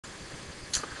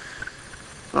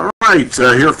All right,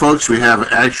 here, folks, we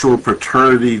have actual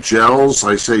paternity gels.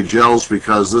 I say gels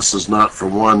because this is not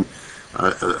from one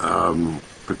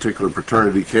particular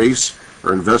paternity case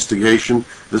or investigation.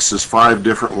 This is 5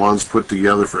 different ones put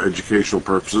together for educational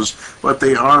purposes, but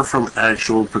they are from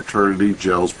actual paternity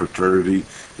gels, paternity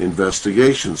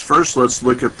investigations. First, let's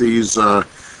look at these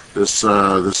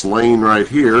this lane right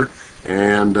here,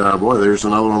 and boy, there's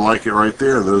another one like it right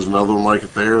there. There's another one like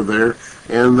it there,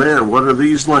 and there. What are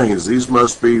these lanes? These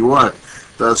must be what?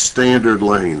 The standard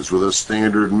lanes with a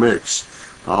standard mix.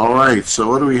 All right, so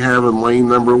what do we have in lane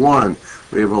number 1?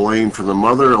 We have a lane for the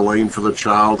mother, a lane for the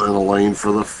child, and a lane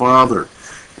for the father.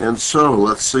 And so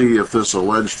let's see if this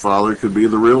alleged father could be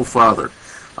the real father.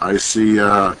 I see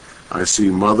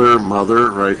mother, mother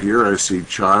right here. I see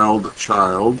child,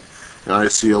 child. And I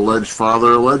see alleged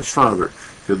father, alleged father.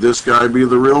 Could this guy be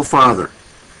the real father?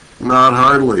 Not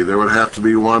hardly. There would have to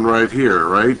be one right here,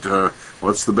 right?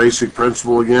 What's the basic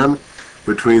principle again?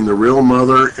 Between the real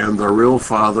mother and the real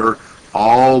father,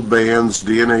 all bands,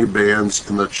 DNA bands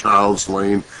in the child's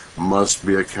lane must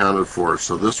be accounted for.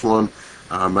 So this one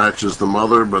matches the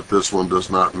mother, but this one does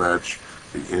not match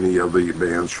any of the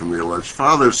bands from the alleged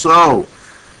father. So,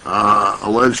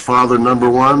 alleged father number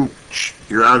 1,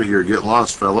 you're out of here. Get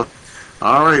lost, fella.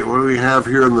 All right, what do we have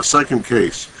here in the second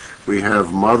case? We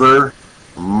have mother,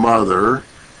 mother,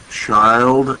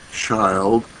 child,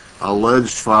 child,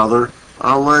 alleged father,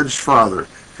 alleged father.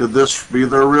 Could this be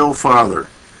the real father?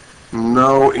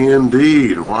 No,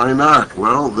 indeed. Why not?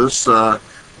 Well, this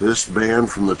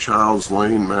band from the child's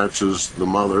lane matches the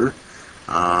mother,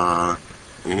 but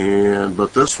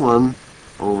this one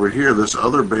over here, this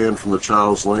other band from the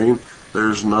child's lane,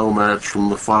 there's no match from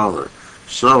the father.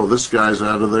 So this guy's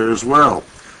out of there as well.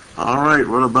 All right,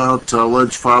 what about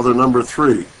alleged father number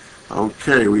 3?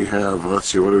 Okay, we have, let's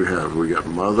see, what do we have? We got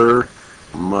mother,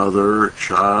 mother,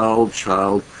 child,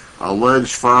 child,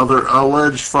 alleged father,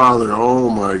 alleged father. Oh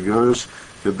my goodness,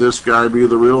 could this guy be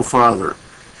the real father?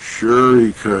 Sure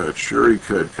he could,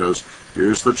 because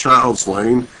here's the child's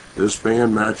lane. This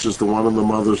band matches the one in the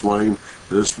mother's lane.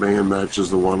 This band matches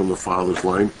the one in the father's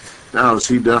lane. Now, is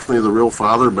he definitely the real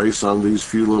father based on these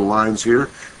few little lines here?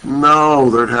 No,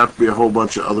 there'd have to be a whole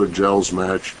bunch of other gels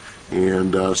match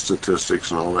and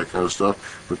statistics and all that kind of stuff.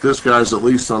 But this guy's at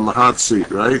least on the hot seat,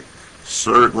 right?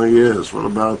 Certainly is. What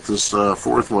about this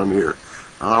fourth one here?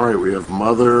 All right, we have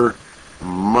mother,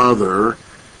 mother,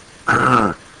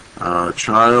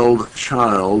 child,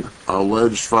 child,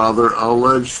 alleged father,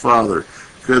 alleged father.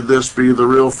 Could this be the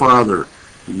real father?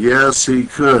 Yes, he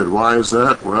could. Why is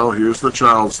that? Well, here's the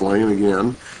child's lane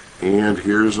again, and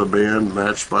here's a band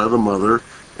matched by the mother,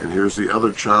 and here's the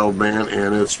other child band,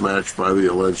 and it's matched by the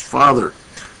alleged father.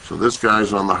 So this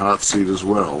guy's on the hot seat as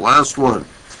well. Last one.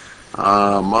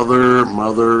 Mother,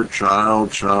 mother,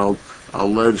 child, child,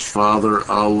 alleged father,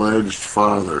 alleged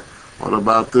father. What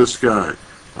about this guy?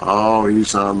 Oh,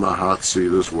 he's on the hot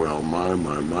seat as well. My.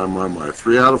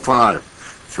 3 out of 5.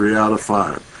 3 out of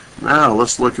 5. Now,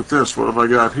 let's look at this. What have I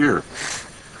got here?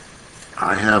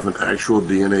 I have an actual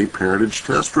DNA parentage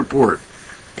test report.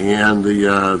 And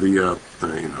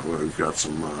we've got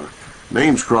some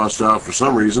names crossed out for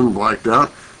some reason, blacked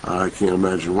out. I can't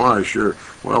imagine why, sure.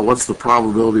 Well, what's the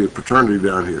probability of paternity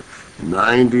down here?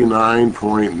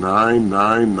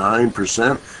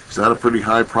 99.999%. Is that a pretty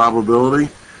high probability?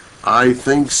 I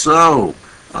think so.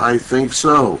 I think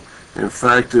so. In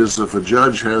fact, is if a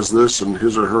judge has this in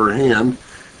his or her hand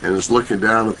and is looking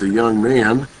down at the young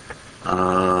man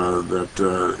that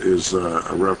is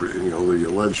the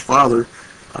alleged father,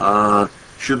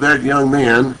 should that young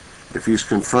man, if he's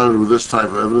confronted with this type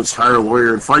of evidence, hire a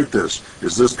lawyer and fight this?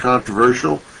 Is this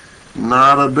controversial?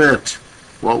 Not a bit.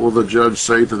 What will the judge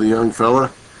say to the young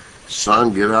fella?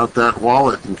 Son, get out that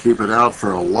wallet and keep it out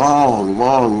for a long,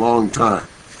 long, long time.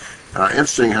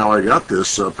 Interesting how I got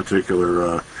this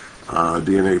particular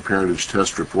DNA parentage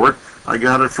test report. I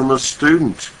got it from a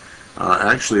student,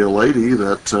 actually a lady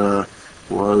that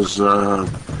was,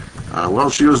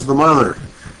 she was the mother.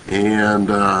 And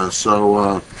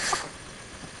so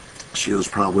she was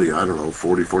probably,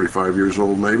 40, 45 years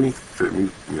old maybe,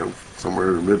 somewhere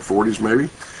in the mid-40s maybe.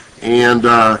 And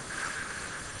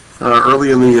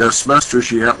early in the semester,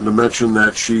 she happened to mention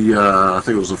that she, I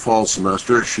think it was the fall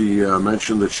semester, she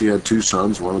mentioned that she had 2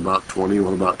 sons, one about 20,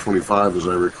 one about 25, as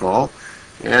I recall.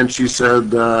 And she said,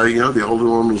 the older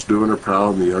one was doing her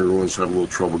proud, and the younger one's having a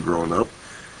little trouble growing up.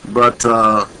 But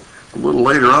a little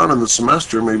later on in the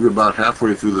semester, maybe about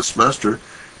halfway through the semester,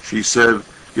 she said,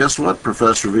 guess what,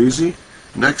 Professor Veazey?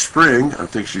 Next spring, I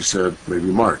think she said maybe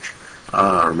March,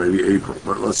 or maybe April,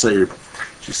 but let's say April.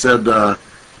 She said,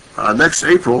 next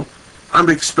April, I'm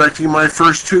expecting my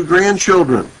first 2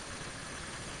 grandchildren.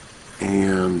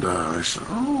 And I said,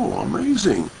 oh,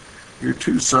 amazing. Your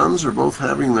 2 sons are both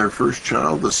having their first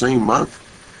child the same month?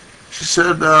 She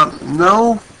said,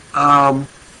 no,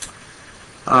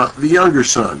 the younger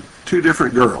son, 2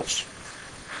 different girls.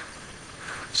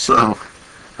 So,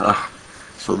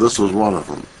 so this was one of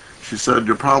them. She said,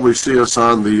 you'll probably see us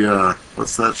on the,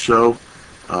 what's that show?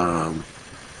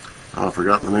 I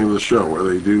forgot the name of the show where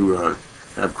they do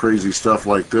have crazy stuff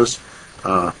like this.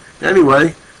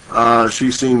 Anyway,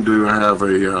 she seemed to have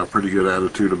a pretty good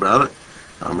attitude about it.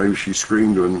 Maybe she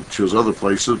screamed when she was other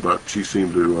places, but she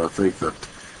seemed to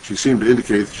she seemed to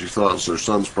indicate that she thought it was her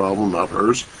son's problem, not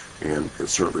hers, and it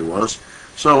certainly was.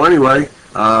 So anyway,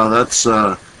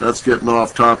 that's getting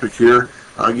off topic here.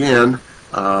 Again,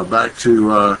 back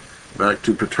to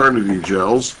paternity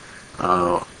gels.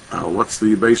 What's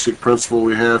the basic principle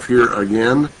we have here?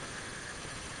 Again,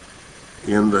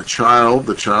 in the child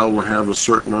will have a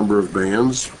certain number of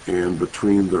bands, and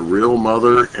between the real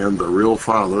mother and the real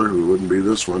father, who wouldn't be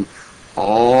this one,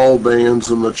 all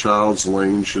bands in the child's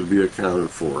lane should be accounted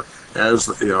for, as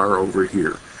they are over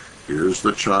here. Here's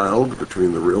the child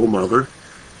between the real mother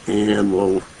and,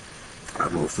 well, I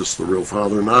don't know if this is the real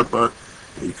father or not, but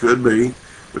he could be.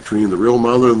 Between the real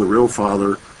mother and the real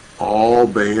father, all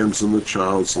bands in the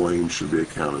child's lane should be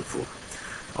accounted for.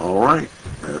 All right,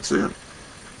 that's it.